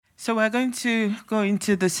So we're going to go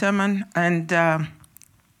into the sermon, and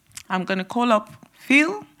I'm going to call up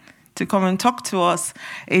Phil to come and talk to us.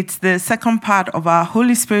 It's the second part of our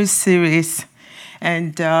Holy Spirit series,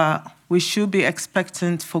 and we should be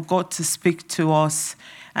expectant for God to speak to us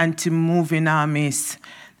and to move in our midst.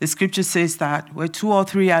 The scripture says that where two or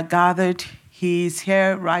three are gathered, He is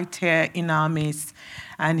here, right here in our midst,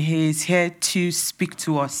 and He is here to speak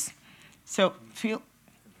to us. So, Phil,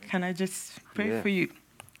 can I just pray for you?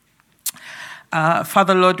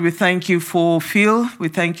 Father, Lord, we thank you for Phil. We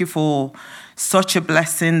thank you for such a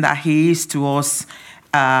blessing that he is to us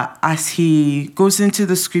as he goes into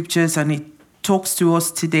the scriptures and he talks to us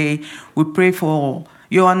today. We pray for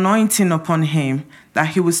your anointing upon him, that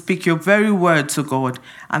he will speak your very words, O God,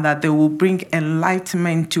 and that they will bring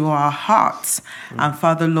enlightenment to our hearts. And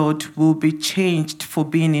Father, Lord, we'll be changed for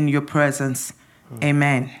being in your presence.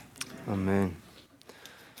 Amen. Amen.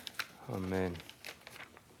 Amen.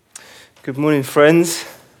 Good morning, friends.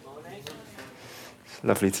 Morning. It's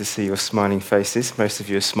lovely to see your smiling faces. Most of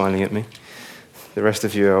you are smiling at me. The rest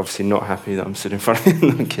of you are obviously not happy that I'm sitting in front of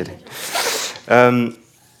you. No, I'm kidding.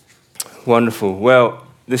 Wonderful. Well,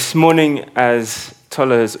 this morning, as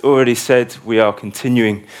Tola has already said, we are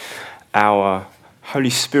continuing our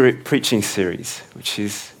Holy Spirit preaching series, which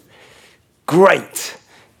is great,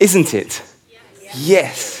 isn't it?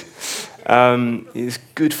 Yes. It is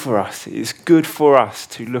good for us. It is good for us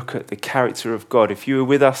to look at the character of God. If you were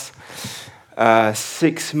with us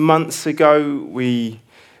 6 months ago, we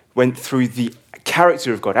went through the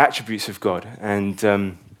character of God, attributes of God,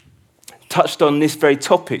 and touched on this very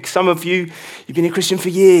topic. Some of you, you've been a Christian for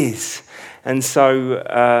years, and so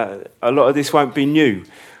a lot of this won't be new.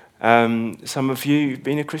 Some of you, you've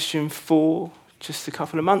been a Christian for just a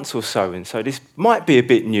couple of months or so, and so this might be a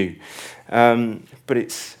bit new, but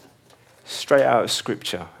it's straight out of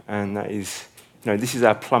Scripture, and that is, this is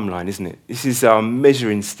our plumb line, isn't it? This is our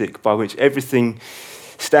measuring stick by which everything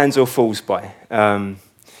stands or falls by.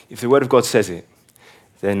 If the Word of God says it,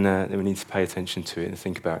 then we need to pay attention to it and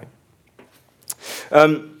think about it.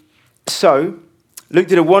 So, Luke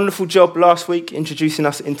did a wonderful job last week introducing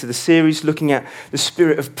us into the series, looking at the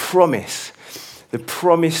spirit of promise. The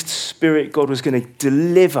promised spirit. God was going to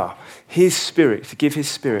deliver his spirit, to give his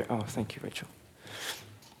spirit. Oh, thank you, Rachel.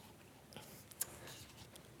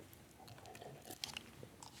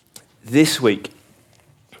 This week,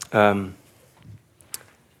 again,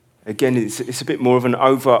 it's a bit more of an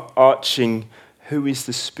overarching who is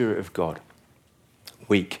the Spirit of God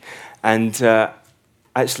week. And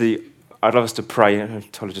actually, I'd love us to pray.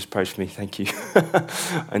 Tola just prayed for me, thank you.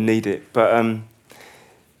 I need it. But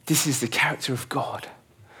this is the character of God.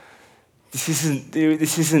 This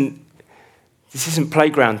isn't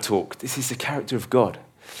playground talk. This is the character of God.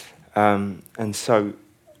 And so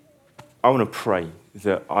I want to pray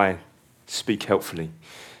that I speak helpfully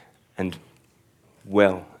and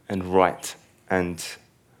well and right, and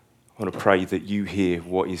I want to pray that you hear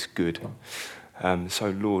what is good. So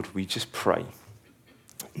Lord, we just pray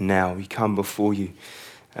now. We come before you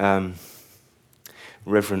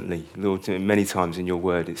reverently. Lord, many times in your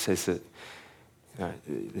word it says that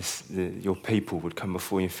your people would come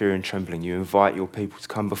before you in fear and trembling. You invite your people to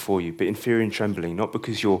come before you, but in fear and trembling, not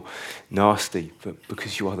because you're nasty, but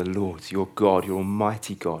because you are the Lord, you're God, you're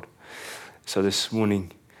Almighty God. So this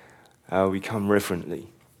morning, we come reverently.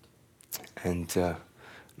 And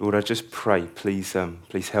Lord, I just pray, please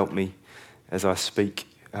help me as I speak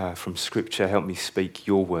from Scripture. Help me speak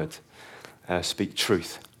your word, speak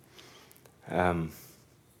truth. And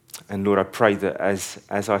Lord, I pray that as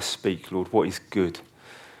I speak, Lord, what is good,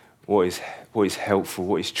 what is helpful,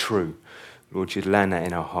 what is true, Lord, you'd land that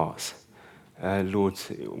in our hearts. Lord,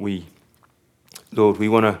 we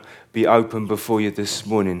want to be open before you this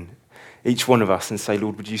morning, each one of us, and say,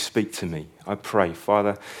 Lord, would you speak to me? I pray,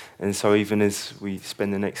 Father. And so even as we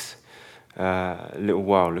spend the next little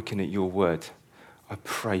while looking at your word, I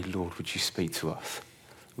pray, Lord, would you speak to us?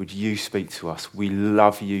 Would you speak to us? We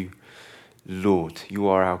love you, Lord. You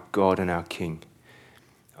are our God and our King.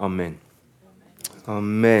 Amen.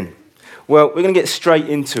 Amen. Well, we're going to get straight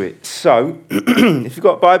into it. So, if you've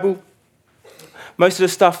got a Bible, most of the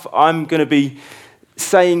stuff I'm going to be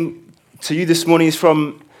saying to you this morning is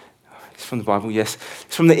from the Bible, yes.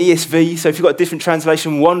 It's from the ESV, so if you've got a different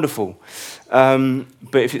translation, wonderful. But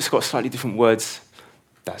if it's got slightly different words,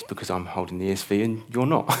 that's because I'm holding the ESV and you're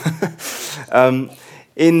not.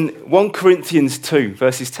 In 1 Corinthians 2,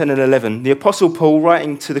 verses 10 and 11, the Apostle Paul,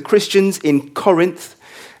 writing to the Christians in Corinth,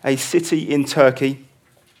 a city in Turkey,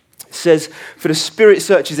 It says, for the Spirit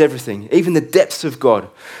searches everything, even the depths of God.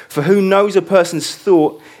 For who knows a person's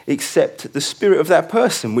thought except the spirit of that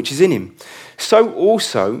person which is in him? So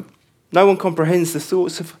also, no one comprehends the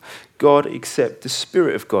thoughts of God except the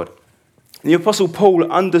Spirit of God. The Apostle Paul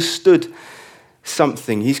understood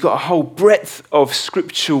something. He's got a whole breadth of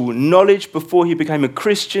scriptural knowledge. Before he became a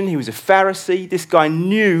Christian, he was a Pharisee. This guy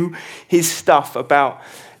knew his stuff about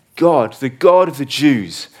God, the God of the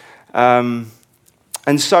Jews.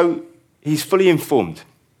 And so he's fully informed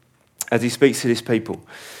as he speaks to this people.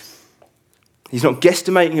 He's not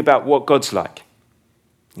guesstimating about what God's like.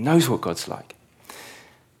 He knows what God's like.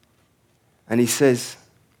 And he says,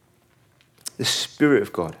 the Spirit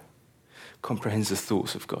of God comprehends the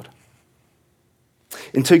thoughts of God.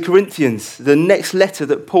 In 2 Corinthians, the next letter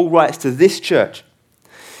that Paul writes to this church,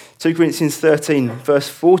 2 Corinthians 13, verse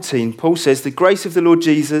 14, Paul says, the grace of the Lord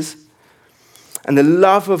Jesus and the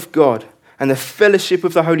love of God and the fellowship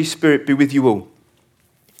of the Holy Spirit be with you all.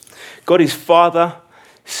 God is Father,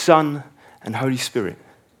 Son, and Holy Spirit.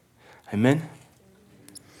 Amen?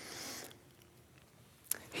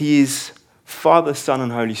 He is Father, Son,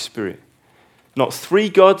 and Holy Spirit. Not three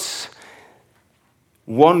gods,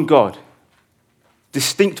 one God.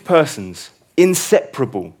 Distinct persons,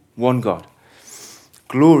 inseparable, one God.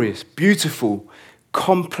 Glorious, beautiful,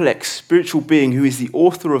 complex spiritual being who is the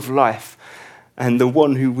author of life and the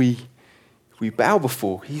one who we bow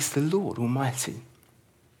before. He's the Lord Almighty.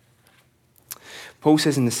 Paul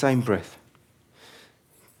says in the same breath,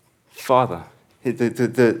 Father,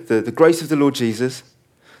 the grace of the Lord Jesus,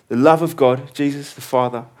 the love of God, Jesus the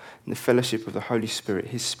Father, and the fellowship of the Holy Spirit,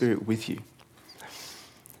 his Spirit with you.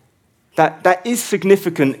 That is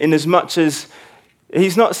significant in as much as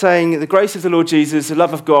he's not saying the grace of the Lord Jesus, the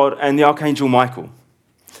love of God, and the Archangel Michael.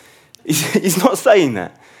 He's not saying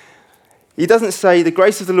that. He doesn't say the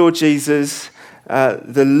grace of the Lord Jesus,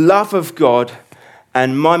 the love of God,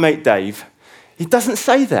 and my mate Dave. He doesn't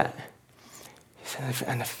say that. He says,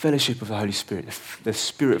 and the fellowship of the Holy Spirit, the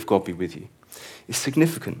Spirit of God be with you. It's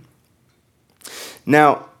significant.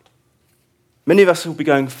 Now, many of us will be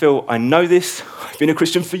going, Phil, I know this. I've been a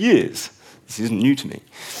Christian for years. This isn't new to me.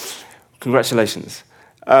 Congratulations.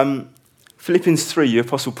 Philippians 3, the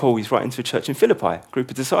Apostle Paul, he's writing to a church in Philippi, a group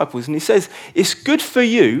of disciples, and he says, it's good for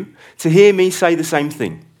you to hear me say the same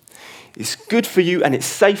thing. It's good for you and it's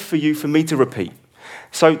safe for you for me to repeat.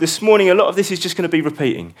 So this morning, a lot of this is just going to be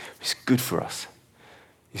repeating. It's good for us.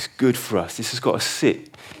 It's good for us. This has got to sit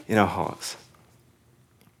in our hearts.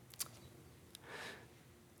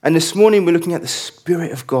 And this morning, we're looking at the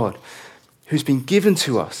Spirit of God who's been given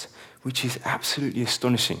to us, which is absolutely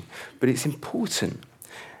astonishing. But it's important.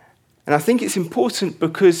 And I think it's important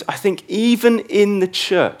because I think even in the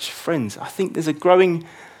church, friends, I think there's a growing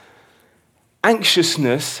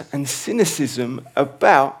anxiousness and cynicism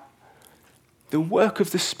about the work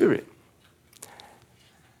of the Spirit.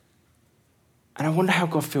 And I wonder how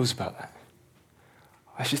God feels about that.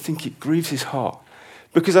 I just think it grieves his heart.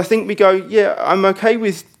 Because I think we go, yeah, I'm okay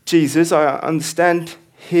with Jesus. I understand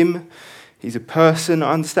him. He's a person.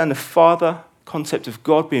 I understand the Father, concept of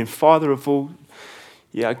God being Father of all.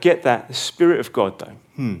 Yeah, I get that. The Spirit of God, though.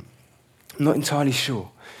 I'm not entirely sure.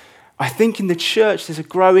 I think in the church there's a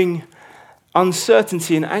growing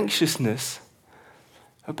uncertainty and anxiousness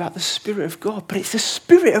about the Spirit of God. But it's the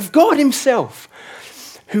Spirit of God himself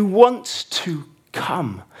who wants to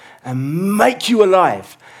come and make you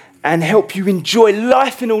alive and help you enjoy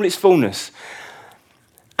life in all its fullness.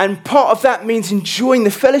 And part of that means enjoying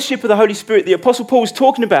the fellowship of the Holy Spirit the Apostle Paul was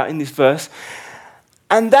talking about in this verse.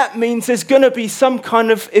 And that means there's going to be some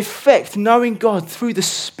kind of effect, knowing God through the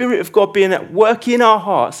Spirit of God being at work in our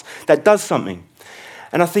hearts that does something.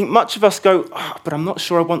 And I think much of us go, but I'm not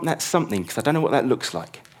sure I want that something because I don't know what that looks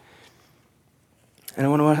like. And I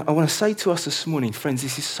want to say to us this morning, friends,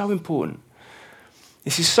 this is so important.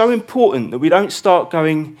 This is so important that we don't start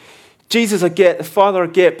going, Jesus I get, the Father I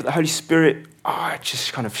get, but the Holy Spirit, I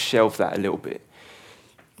just kind of shelve that a little bit.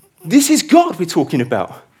 This is God we're talking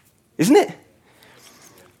about, isn't it?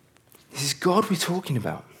 This is God we're talking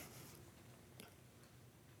about.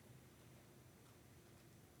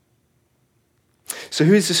 So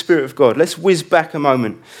who is the Spirit of God? Let's whiz back a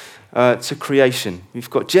moment to creation. We've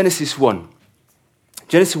got Genesis 1.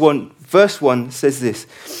 Genesis 1, verse 1 says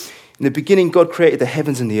this. In the beginning, God created the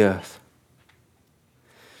heavens and the earth.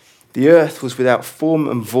 The earth was without form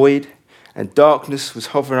and void, and darkness was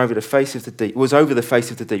hovering over the face of the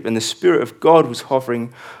deep, and the Spirit of God was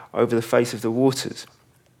hovering over the face of the waters.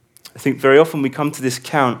 I think very often we come to this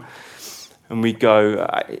account and we go,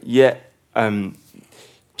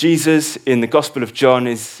 Jesus in the Gospel of John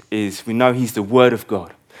is we know he's the Word of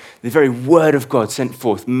God. the very word of God sent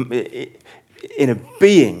forth in a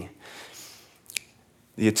being,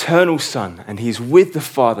 the eternal Son, and he's with the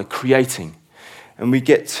Father creating. And we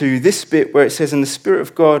get to this bit where it says, and the Spirit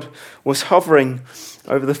of God was hovering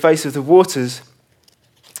over the face of the waters.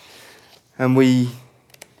 And we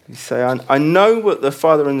say, I know what the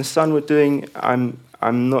Father and the Son were doing. I'm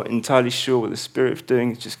not entirely sure what the Spirit was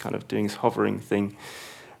doing. It's just kind of doing this hovering thing.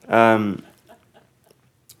 I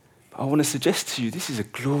want to suggest to you, this is a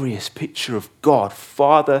glorious picture of God,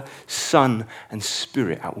 Father, Son, and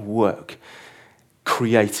Spirit at work,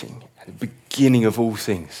 creating at the beginning of all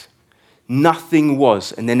things. Nothing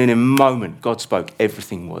was, and then in a moment, God spoke,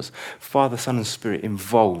 everything was. Father, Son, and Spirit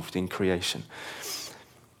involved in creation.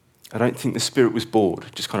 I don't think the Spirit was bored,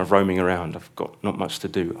 just kind of roaming around. I've got not much to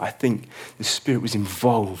do. I think the Spirit was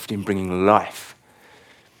involved in bringing life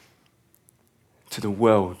to the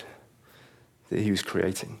world that he was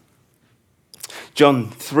creating. John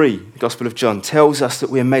 3, the Gospel of John, tells us that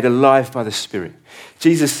we are made alive by the Spirit.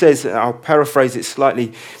 Jesus says, and I'll paraphrase it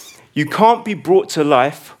slightly, you can't be brought to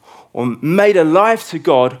life or made alive to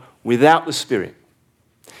God without the Spirit.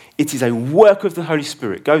 It is a work of the Holy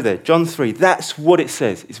Spirit. Go there, John 3, that's what it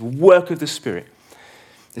says. It's a work of the Spirit.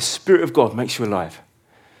 The Spirit of God makes you alive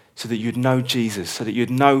so that you'd know Jesus, so that you'd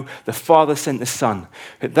know the Father sent the Son.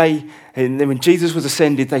 And then when Jesus was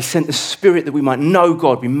ascended, they sent the Spirit that we might know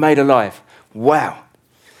God, be made alive. Wow.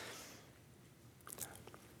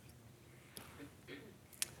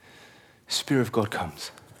 The Spirit of God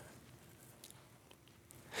comes.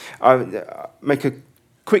 I make a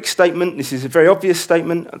quick statement. This is a very obvious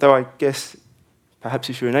statement, though I guess perhaps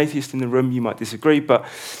if you're an atheist in the room, you might disagree, but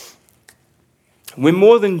we're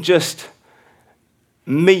more than just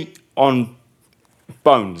meat on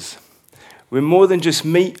bones. We're more than just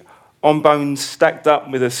meat on bones stacked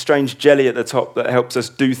up with a strange jelly at the top that helps us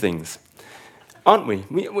do things. Aren't we?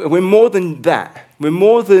 We're more than that. We're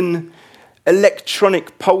more than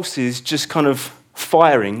electronic pulses just kind of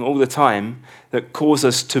firing all the time that cause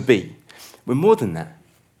us to be. We're more than that.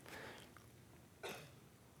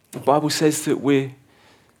 The Bible says that we're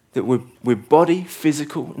body,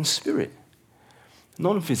 physical, and spirit.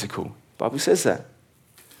 Non-physical. The Bible says that.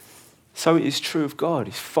 So it is true of God.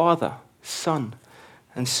 He's Father, Son,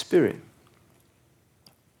 and Spirit.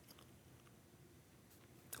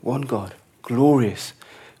 One God. Glorious,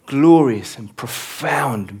 glorious and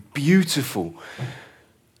profound, and beautiful.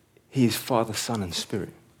 He is Father, Son, and Spirit.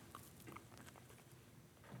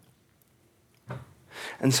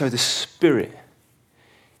 And so the Spirit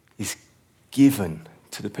is given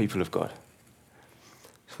to the people of God.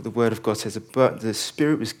 That's what the Word of God says. But the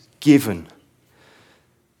Spirit was given.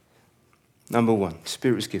 Number one,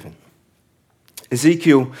 Spirit was given.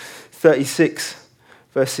 Ezekiel 36,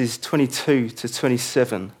 verses 22 to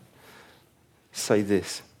 27 say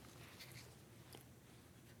this.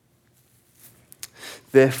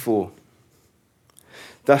 Therefore,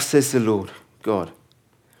 thus says the Lord God,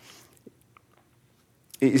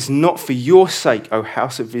 it is not for your sake, O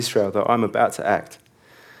house of Israel, that I'm about to act,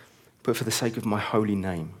 but for the sake of my holy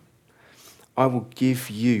name. I will give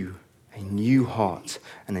you a new heart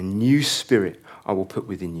and a new spirit I will put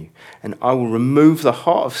within you. And I will remove the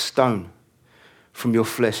heart of stone from your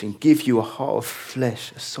flesh and give you a heart of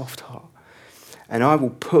flesh, a soft heart. And I will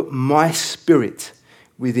put my spirit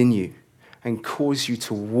within you and cause you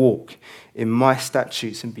to walk in my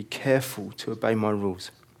statutes and be careful to obey my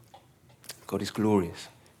rules. God is glorious,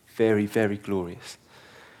 very, very glorious.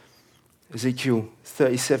 Ezekiel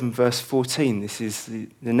 37, verse 14, this is the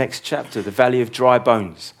next chapter, the valley of dry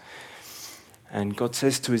bones. And God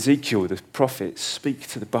says to Ezekiel, the prophet, speak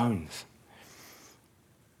to the bones.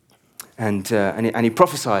 And he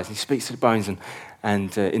prophesies, he speaks to the bones,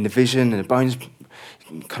 and in the vision, and the bones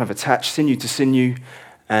kind of attach sinew to sinew,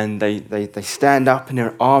 and they stand up in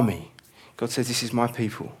their army. God says, this is my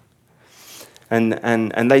people.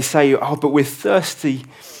 And they say, oh, but we're thirsty,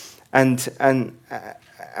 and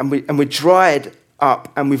we're dried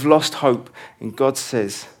up, and we've lost hope. And God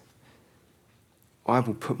says, I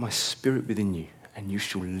will put my spirit within you, and you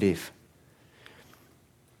shall live.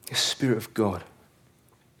 The Spirit of God.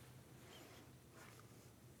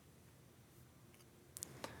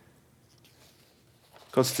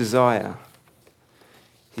 God's desire,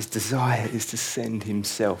 his desire is to send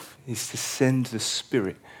himself, is to send the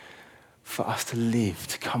Spirit for us to live,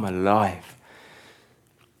 to come alive.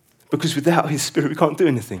 Because without his Spirit, we can't do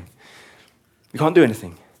anything. We can't do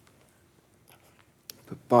anything.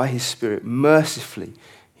 But by his Spirit, mercifully,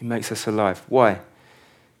 he makes us alive. Why?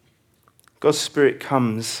 God's Spirit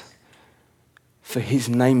comes for his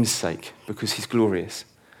name's sake, because he's glorious.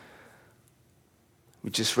 We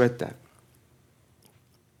just read that.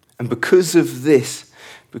 And because of this,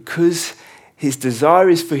 because his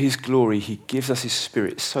desire is for his glory, he gives us his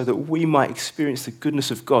Spirit so that we might experience the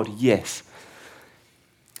goodness of God, yes,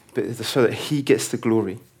 but so that he gets the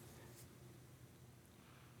glory.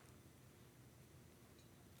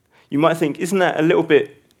 You might think, isn't that a little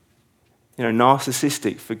bit,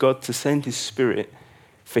 narcissistic for God to send his Spirit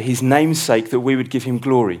for his name's sake, that we would give him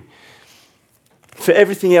glory? For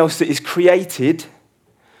everything else that is created,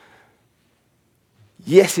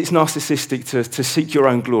 yes, it's narcissistic to seek your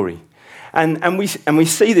own glory. And we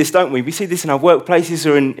see this, don't we? We see this in our workplaces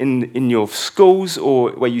or in your schools or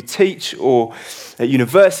where you teach or at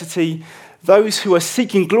university. Those who are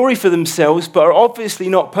seeking glory for themselves but are obviously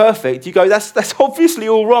not perfect, you go, that's obviously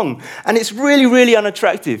all wrong. And it's really, really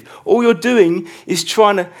unattractive. All you're doing is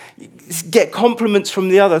trying to get compliments from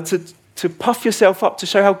the other to puff yourself up, to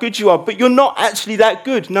show how good you are. But you're not actually that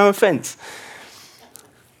good, no offense.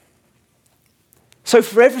 So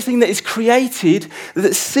for everything that is created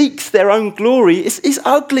that seeks their own glory, it's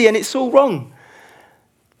ugly and it's all wrong.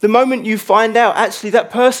 The moment you find out, actually, that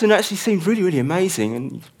person actually seemed really, really amazing,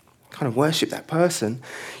 and you kind of worship that person,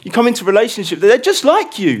 you come into a relationship that they're just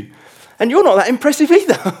like you, and you're not that impressive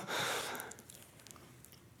either.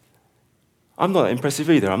 I'm not that impressive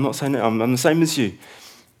either. I'm not saying that. I'm the same as you.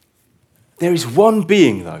 There is one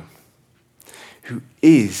being, though, who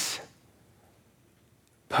is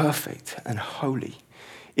perfect and holy,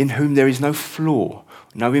 in whom there is no flaw,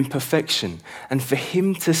 no imperfection. And for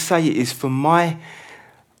him to say it is for my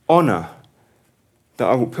honour that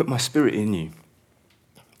I will put my Spirit in you,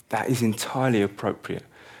 that is entirely appropriate.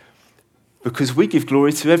 Because we give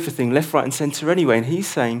glory to everything, left, right and centre anyway. And he's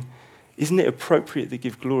saying, isn't it appropriate to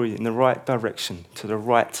give glory in the right direction to the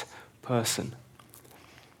right person?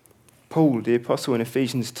 Paul, the apostle in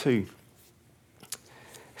Ephesians 2,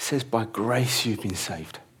 says, by grace you've been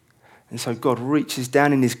saved. And so God reaches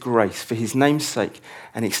down in his grace for his name's sake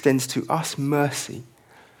and extends to us mercy.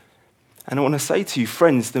 And I want to say to you,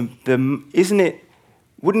 friends, wouldn't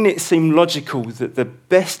it seem logical that the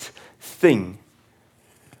best thing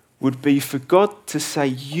would be for God to say,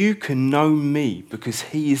 you can know me because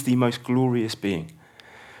he is the most glorious being?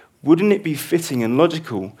 Wouldn't it be fitting and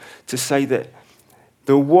logical to say that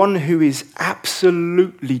the one who is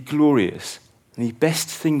absolutely glorious, and the best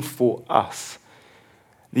thing for us,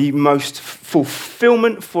 the most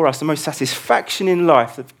fulfillment for us, the most satisfaction in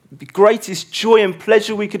life, the greatest joy and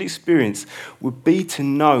pleasure we could experience would be to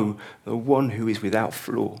know the one who is without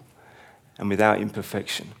flaw and without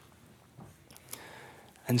imperfection.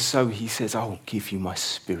 And so he says, I will give you my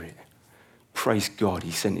Spirit. Praise God,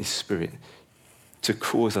 he sent his Spirit to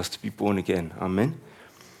cause us to be born again. Amen.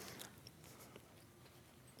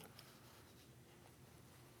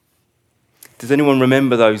 Does anyone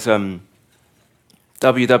remember those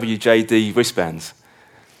WWJD wristbands?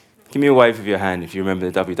 Give me a wave of your hand if you remember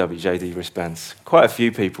the WWJD wristbands. Quite a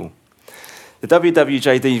few people. The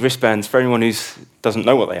WWJD wristbands, for anyone who doesn't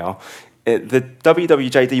know what they are, the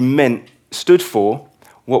WWJD stood for,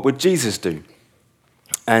 what would Jesus do?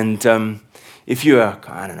 And if you're,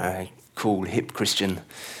 a cool, hip Christian,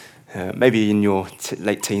 maybe in your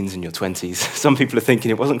late teens and your 20s, some people are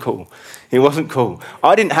thinking it wasn't cool. It wasn't cool.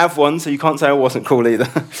 I didn't have one, so you can't say I wasn't cool either.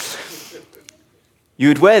 You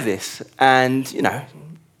would wear this and,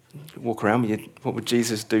 walk around with your what would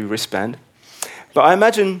Jesus do wristband. But I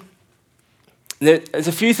imagine there's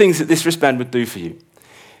a few things that this wristband would do for you.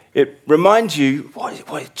 It reminds you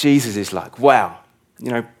what Jesus is like. Wow.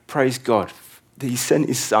 Praise God that he sent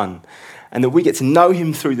his son and that we get to know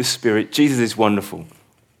him through the Spirit. Jesus is wonderful.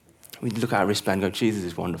 We look at our wristband and go, Jesus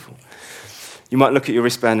is wonderful. You might look at your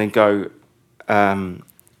wristband and go,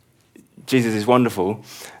 Jesus is wonderful,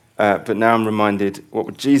 but now I'm reminded, what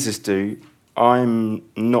would Jesus do? I'm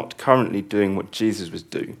not currently doing what Jesus would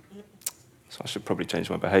do, so I should probably change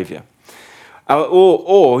my behaviour.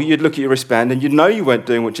 Or you'd look at your wristband and you'd know you weren't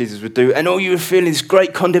doing what Jesus would do, and all you would feel is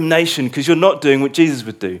great condemnation because you're not doing what Jesus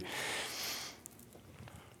would do.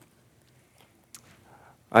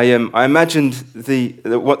 I imagined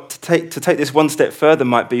to take this one step further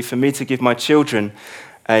might be for me to give my children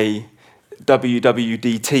a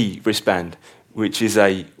WWDT wristband, which is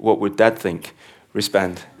a what would Dad think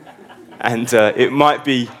wristband. And it might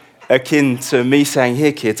be akin to me saying,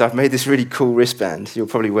 here kids, I've made this really cool wristband. You'll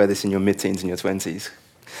probably wear this in your mid-teens and your 20s.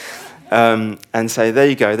 And say, there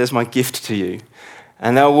you go, there's my gift to you.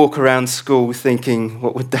 And they'll walk around school thinking,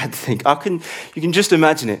 what would Dad think? You can just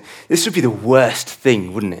imagine it. This would be the worst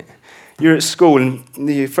thing, wouldn't it? You're at school and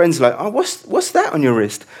your friends are like, oh, what's that on your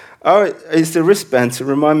wrist? Oh, it's the wristband to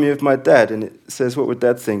remind me of my dad. And it says, what would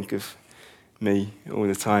Dad think of me all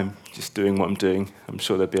the time, just doing what I'm doing, I'm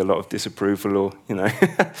sure there'd be a lot of disapproval or,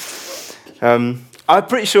 I'm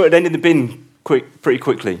pretty sure it'd end in the bin pretty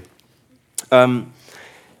quickly.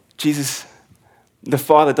 Jesus, the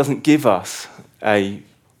Father, doesn't give us a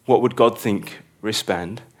what would God think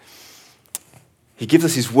wristband. He gives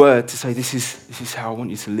us his word to say, this is how I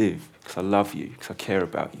want you to live, because I love you, because I care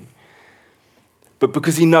about you. But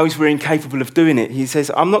because he knows we're incapable of doing it, he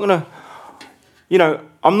says, I'm not going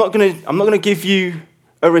to give you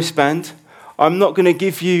a wristband. I'm not going to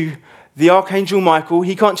give you the Archangel Michael.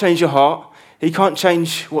 He can't change your heart. He can't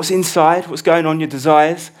change what's inside, what's going on, your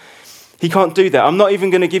desires. He can't do that. I'm not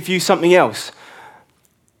even going to give you something else.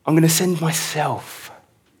 I'm going to send myself.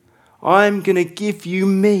 I'm going to give you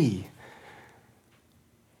me.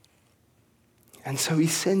 And so he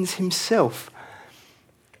sends himself.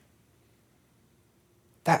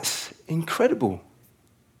 That's incredible,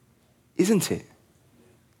 isn't it?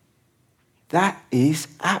 That is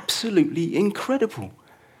absolutely incredible.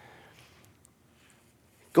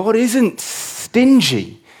 God isn't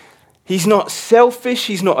stingy. He's not selfish.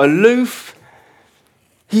 He's not aloof.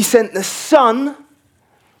 He sent the Son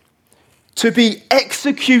to be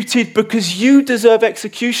executed because you deserve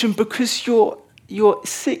execution, because you're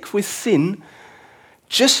sick with sin,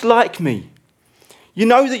 just like me. You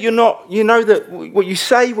know that you're not, you know that what you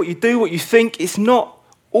say, what you do, what you think is not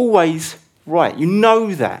always right. You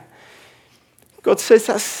know that. God says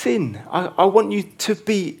that's sin. I want you to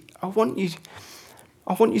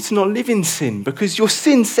not live in sin, because your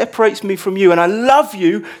sin separates me from you, and I love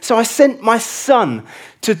you, so I sent my Son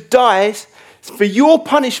to die for your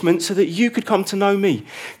punishment so that you could come to know me.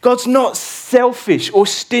 God's not selfish or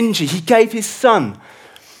stingy. He gave his Son.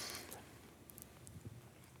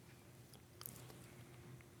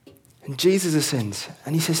 And Jesus ascends,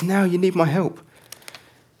 and he says, now you need my help.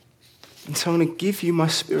 And so I'm going to give you my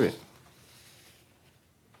Spirit.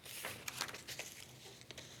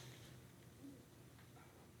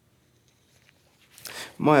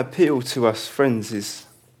 My appeal to us, friends, is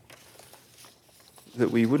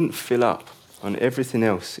that we wouldn't fill up on everything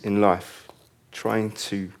else in life trying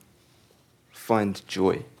to find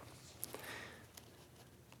joy.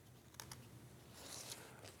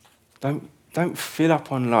 Don't fill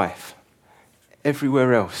up on life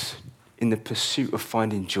everywhere else in the pursuit of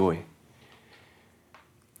finding joy.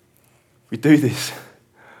 We do this.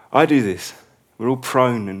 I do this. We're all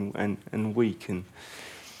prone and weak. And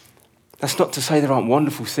that's not to say there aren't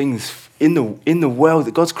wonderful things in the world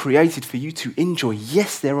that God's created for you to enjoy.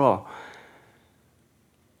 Yes, there are.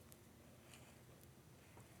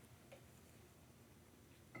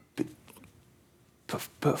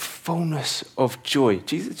 But fullness of joy.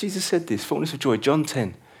 Jesus said this, fullness of joy, John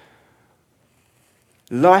 10.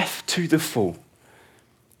 Life to the full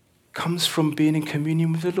comes from being in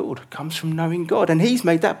communion with the Lord, comes from knowing God. And he's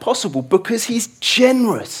made that possible because he's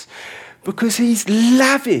generous, because he's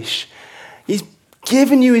lavish. He's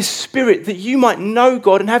given you his Spirit that you might know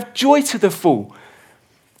God and have joy to the full.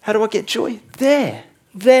 How do I get joy? There.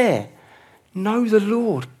 Know the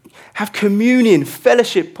Lord. Have communion,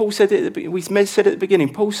 fellowship. Paul said it, we said it at the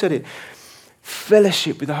beginning. Paul said it.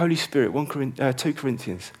 Fellowship with the Holy Spirit, 2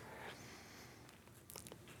 Corinthians.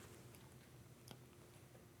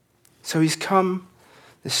 So he's come,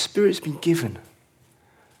 the Spirit's been given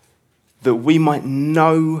that we might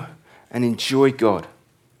know and enjoy God.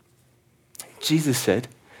 Jesus said,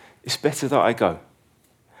 it's better that I go.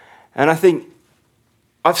 And I think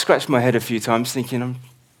I've scratched my head a few times thinking,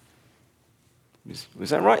 was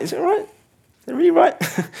that right? Is it right? Is that really right?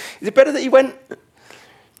 Is it better that he went?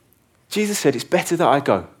 Jesus said, it's better that I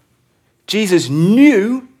go. Jesus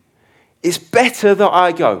knew it's better that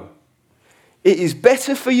I go. It is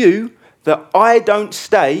better for you that I don't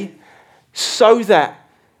stay so that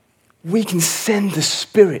we can send the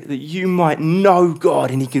Spirit that you might know God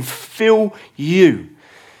and he can fill you.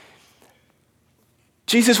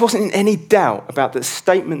 Jesus wasn't in any doubt about the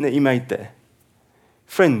statement that he made there.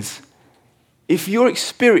 Friends, if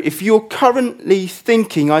you're currently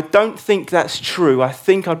thinking, I don't think that's true, I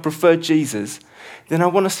think I'd prefer Jesus, then I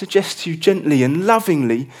want to suggest to you gently and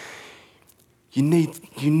lovingly, you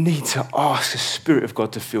need to ask the Spirit of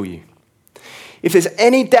God to fill you. If there's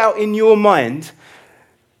any doubt in your mind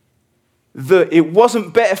that it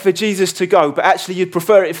wasn't better for Jesus to go, but actually you'd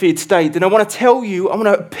prefer it if he had stayed, then I want to tell you, I want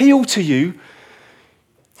to appeal to you,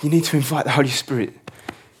 you need to invite the Holy Spirit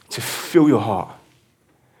to fill your heart.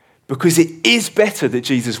 Because it is better that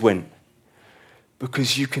Jesus went.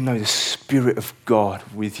 Because you can know the Spirit of God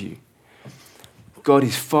with you. God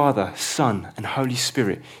is Father, Son, and Holy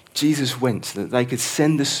Spirit. Jesus went so that they could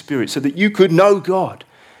send the Spirit, so that you could know God.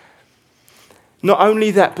 Not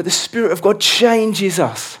only that, but the Spirit of God changes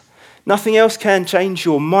us. Nothing else can change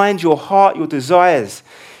your mind, your heart, your desires.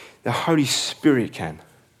 The Holy Spirit can.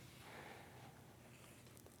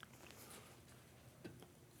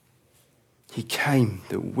 He came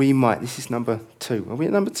that we might, this is number 2. Are we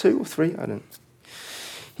at number 2 or 3? I don't.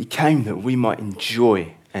 He came that we might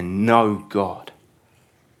enjoy and know God.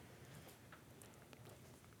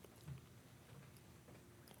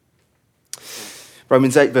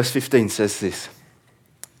 Romans 8 verse 15 says this.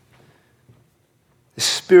 The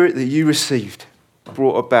Spirit that you received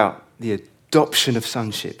brought about the adoption of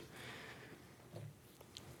sonship.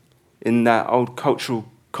 In that old cultural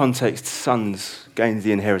context, sons gained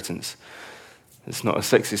the inheritance. It's not a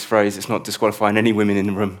sexist phrase. It's not disqualifying any women in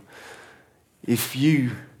the room. If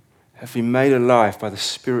you have been made alive by the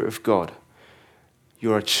Spirit of God,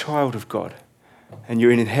 you're a child of God, and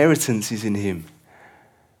your inheritance is in Him.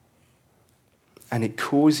 And it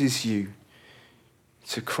causes you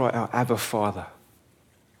to cry out, Abba, Father.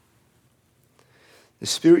 The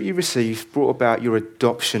Spirit you received brought about your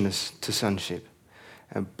adoption to sonship.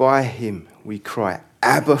 And by Him we cry,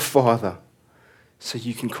 Abba, Father. So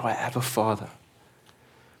you can cry, Abba, Father.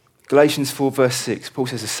 Galatians 4 verse 6, Paul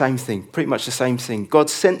says the same thing, pretty much the same thing. God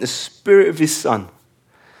sent the Spirit of His Son.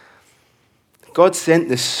 God sent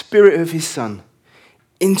the Spirit of His Son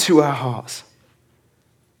into our hearts.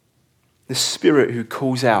 The Spirit who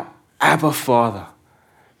calls out, Abba, Father.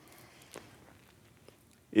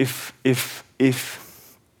 If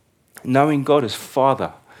knowing God as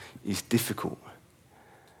Father is difficult,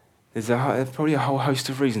 there's probably a whole host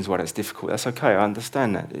of reasons why that's difficult. That's okay, I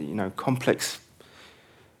understand that. Complex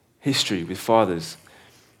history with fathers.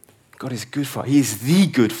 God is good Father. He is the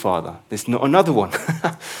good Father. There's not another one.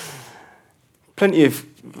 Plenty of,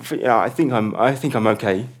 I think I'm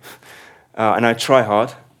okay, and I try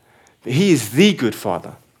hard. But He is the good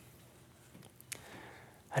Father.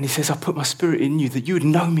 And He says, I put my Spirit in you that you would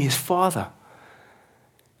know me as Father.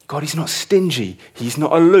 God is not stingy. He's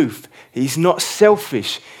not aloof. He's not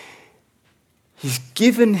selfish. He's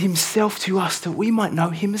given Himself to us that we might know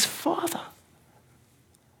Him as Father.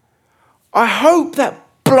 I hope that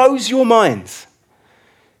blows your minds,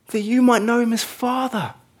 that you might know Him as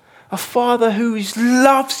Father, a Father who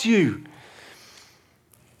loves you.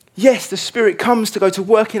 Yes, the Spirit comes to go to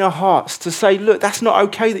work in our hearts to say, look, that's not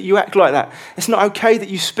okay that you act like that. It's not okay that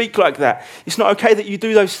you speak like that. It's not okay that you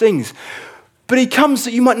do those things. But He comes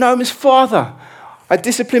that you might know Him as Father. I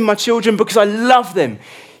discipline my children because I love them.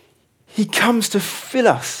 He comes to fill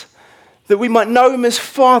us, that we might know Him as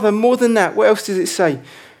Father. More than that, what else does it say?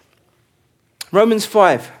 Romans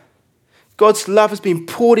 5, God's love has been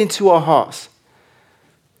poured into our hearts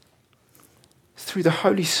through the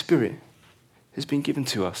Holy Spirit has been given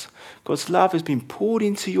to us. God's love has been poured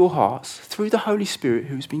into your hearts through the Holy Spirit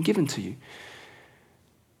who has been given to you,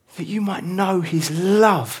 that you might know His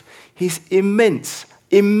love, His immense,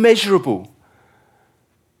 immeasurable,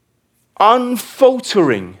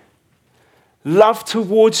 unfaltering love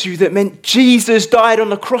towards you that meant Jesus died on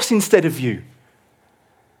the cross instead of you.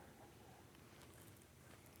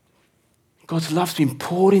 God's love's been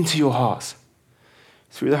poured into your hearts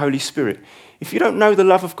through the Holy Spirit. If you don't know the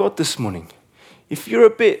love of God this morning, if you're a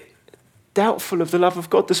bit doubtful of the love of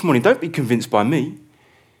God this morning, don't be convinced by me.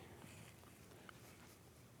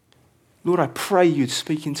 Lord, I pray you'd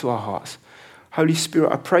speak into our hearts. Holy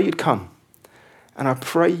Spirit, I pray you'd come. And I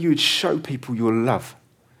pray you'd show people your love.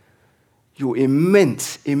 Your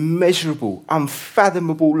immense, immeasurable,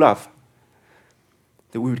 unfathomable love.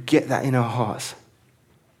 That we would get that in our hearts.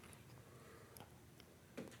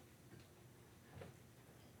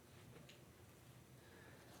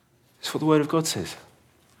 That's what the Word of God says.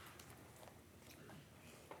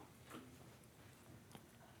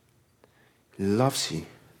 He loves you.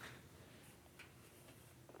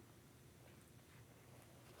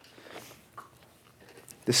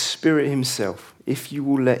 The Spirit Himself, if you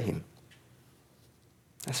will let Him.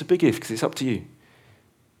 That's a big if, because it's up to you.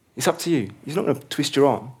 It's up to you. He's not going to twist your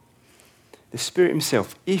arm. The Spirit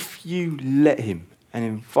Himself, if you let Him and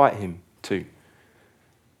invite Him to,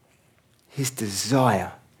 His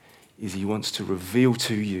desire is He wants to reveal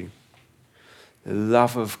to you the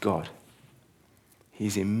love of God.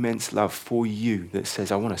 His immense love for you that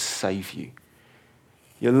says, I want to save you.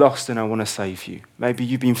 You're lost and I want to save you. Maybe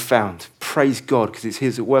you've been found. Praise God, because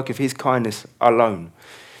it's the work of His kindness alone.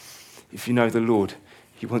 If you know the Lord,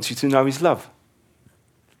 He wants you to know His love.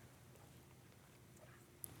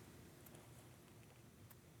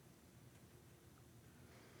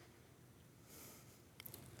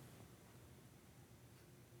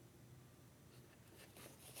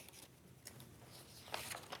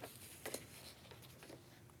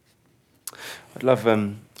 I I'd love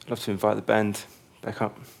to invite the band back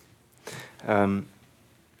up. But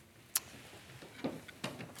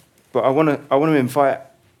I want to invite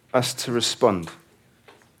us to respond.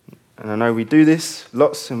 And I know we do this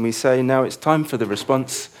lots, and we say, now it's time for the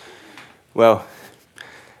response. Well,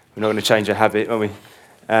 we're not going to change our habit, are we?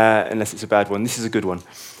 Unless it's a bad one. This is a good one.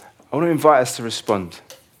 I want to invite us to respond.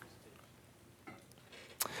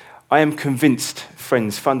 I am convinced,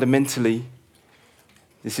 friends, fundamentally,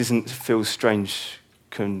 this isn't Phil's strange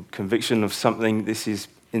conviction of something. This is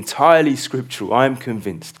entirely scriptural. I am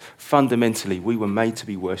convinced, fundamentally, we were made to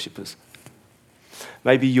be worshippers.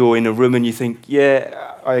 Maybe you're in a room and you think,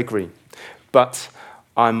 yeah, I agree. But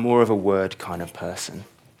I'm more of a word kind of person.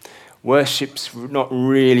 Worship's not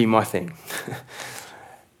really my thing.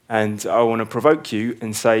 And I want to provoke you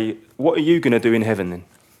and say, what are you going to do in heaven then?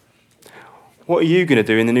 What are you going to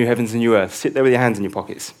do in the new heavens and new earth? Sit there with your hands in your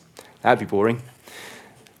pockets. That'd be boring.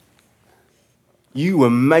 You were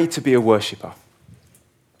made to be a worshipper.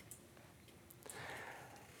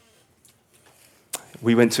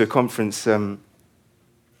 We went to a conference,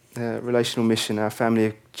 Relational Mission, our family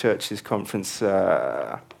of churches conference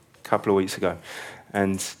a couple of weeks ago.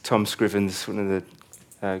 And Tom Scrivens, one of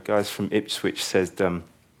the guys from Ipswich,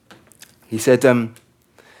 he said,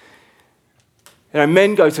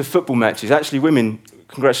 men go to football matches. Actually, women,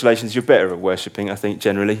 congratulations, you're better at worshipping, I think,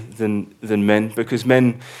 generally, than men, because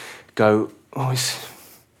men go, I'm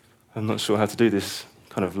not sure how to do this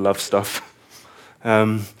kind of love stuff.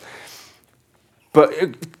 But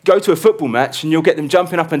go to a football match and you'll get them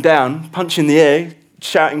jumping up and down, punching the air,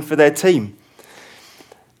 shouting for their team.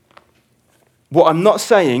 What I'm not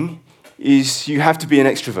saying is you have to be an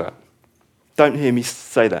extrovert. Don't hear me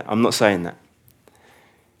say that. I'm not saying that.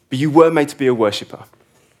 But you were made to be a worshipper.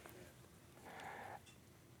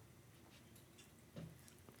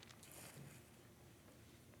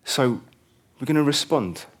 So we're going to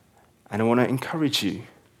respond. And I want to encourage you.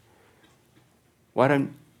 Why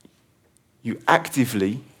don't you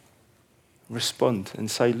actively respond and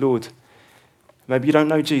say, Lord, maybe you don't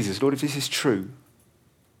know Jesus. Lord, if this is true,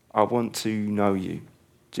 I want to know you.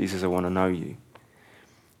 Jesus, I want to know you.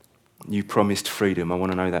 You promised freedom. I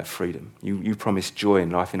want to know that freedom. You promised joy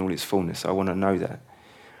and life in all its fullness. I want to know that.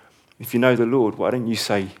 If you know the Lord, why don't you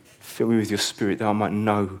say, fill me with your spirit that I might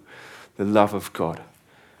know the love of God.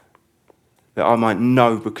 That I might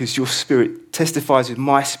know, because your spirit testifies with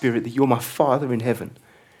my spirit that you're my Father in heaven.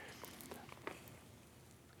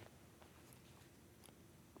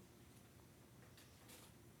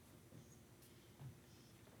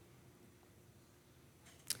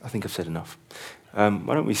 I think I've said enough. Why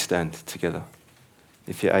don't we stand together,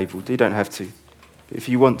 if you're able? You don't have to. But if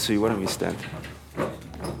you want to, why don't we stand?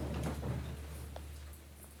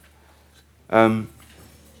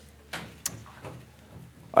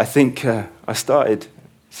 I think I started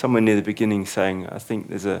somewhere near the beginning saying I think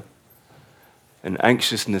there's an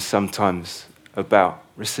anxiousness sometimes about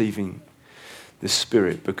receiving the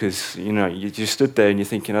Spirit, because, you just stood there and you're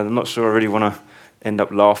thinking, I'm not sure I really want to end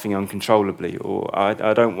up laughing uncontrollably, or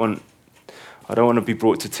I don't want to be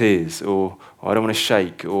brought to tears, or I don't want to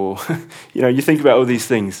shake, or, you think about all these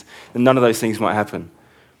things, and none of those things might happen.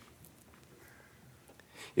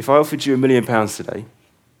 If I offered you £1 million today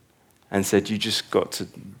and said you just got to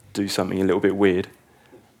do something a little bit weird,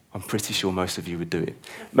 I'm pretty sure most of you would do it.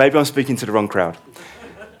 Maybe I'm speaking to the wrong crowd.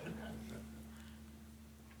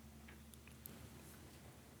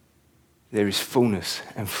 There is fullness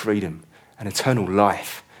and freedom and eternal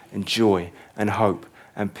life and joy and hope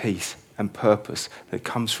and peace and purpose that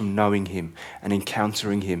comes from knowing him and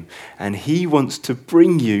encountering him. And he wants to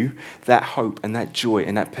bring you that hope and that joy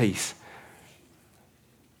and that peace.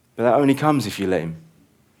 But that only comes if you let him.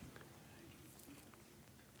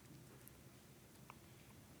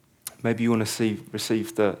 Maybe you want to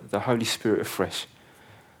receive the Holy Spirit afresh.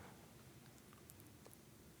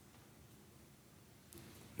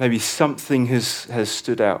 Maybe something has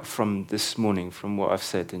stood out from this morning, from what I've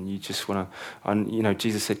said, and you just want to,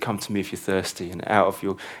 Jesus said, come to me if you're thirsty, and out of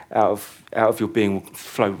your being will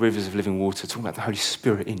flow rivers of living water, talking about the Holy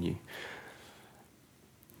Spirit in you.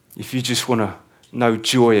 If you just want to know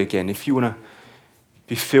joy again, if you want to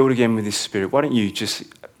be filled again with his Spirit, why don't you just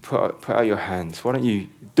put out your hands? Why don't you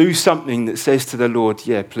do something that says to the Lord,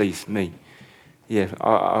 yeah, please, me. Yeah,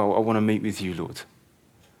 I want to meet with you, Lord.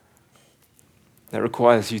 That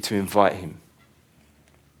requires you to invite him.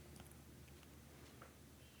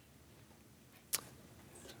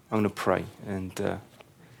 I'm going to pray, and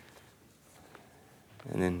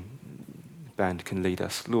then the band can lead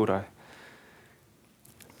us. Lord,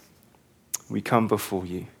 we come before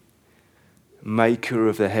you, maker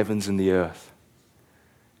of the heavens and the earth.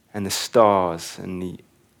 and the stars and the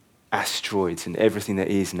asteroids and everything that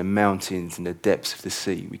is, and the mountains and the depths of the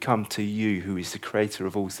sea. We come to you, who is the creator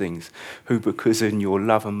of all things, who, because in your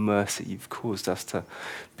love and mercy, you've caused us to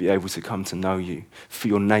be able to come to know you for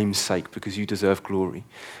your name's sake, because you deserve glory.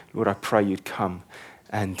 Lord, I pray you'd come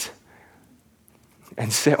and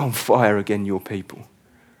set on fire again your people.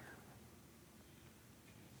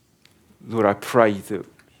 Lord, I pray that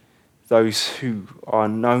those who are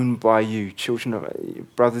known by you, children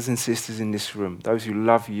of brothers and sisters in this room, those who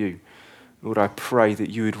love you, Lord, I pray that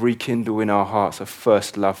you would rekindle in our hearts a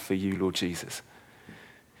first love for you, Lord Jesus.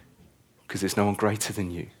 Because there's no one greater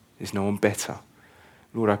than you. There's no one better.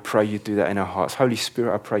 Lord, I pray you'd do that in our hearts. Holy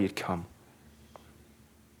Spirit, I pray you'd come.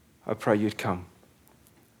 I pray you'd come.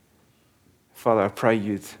 Father, I pray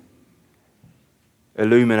you'd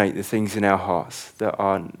illuminate the things in our hearts that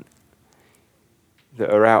are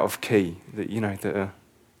out of key, that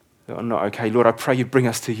are not okay. Lord, I pray you'd bring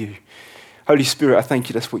us to you. Holy Spirit, I thank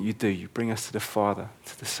you that's what you do. You bring us to the Father,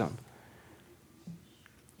 to the Son.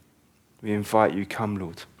 We invite you, come,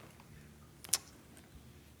 Lord.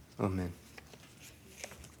 Amen.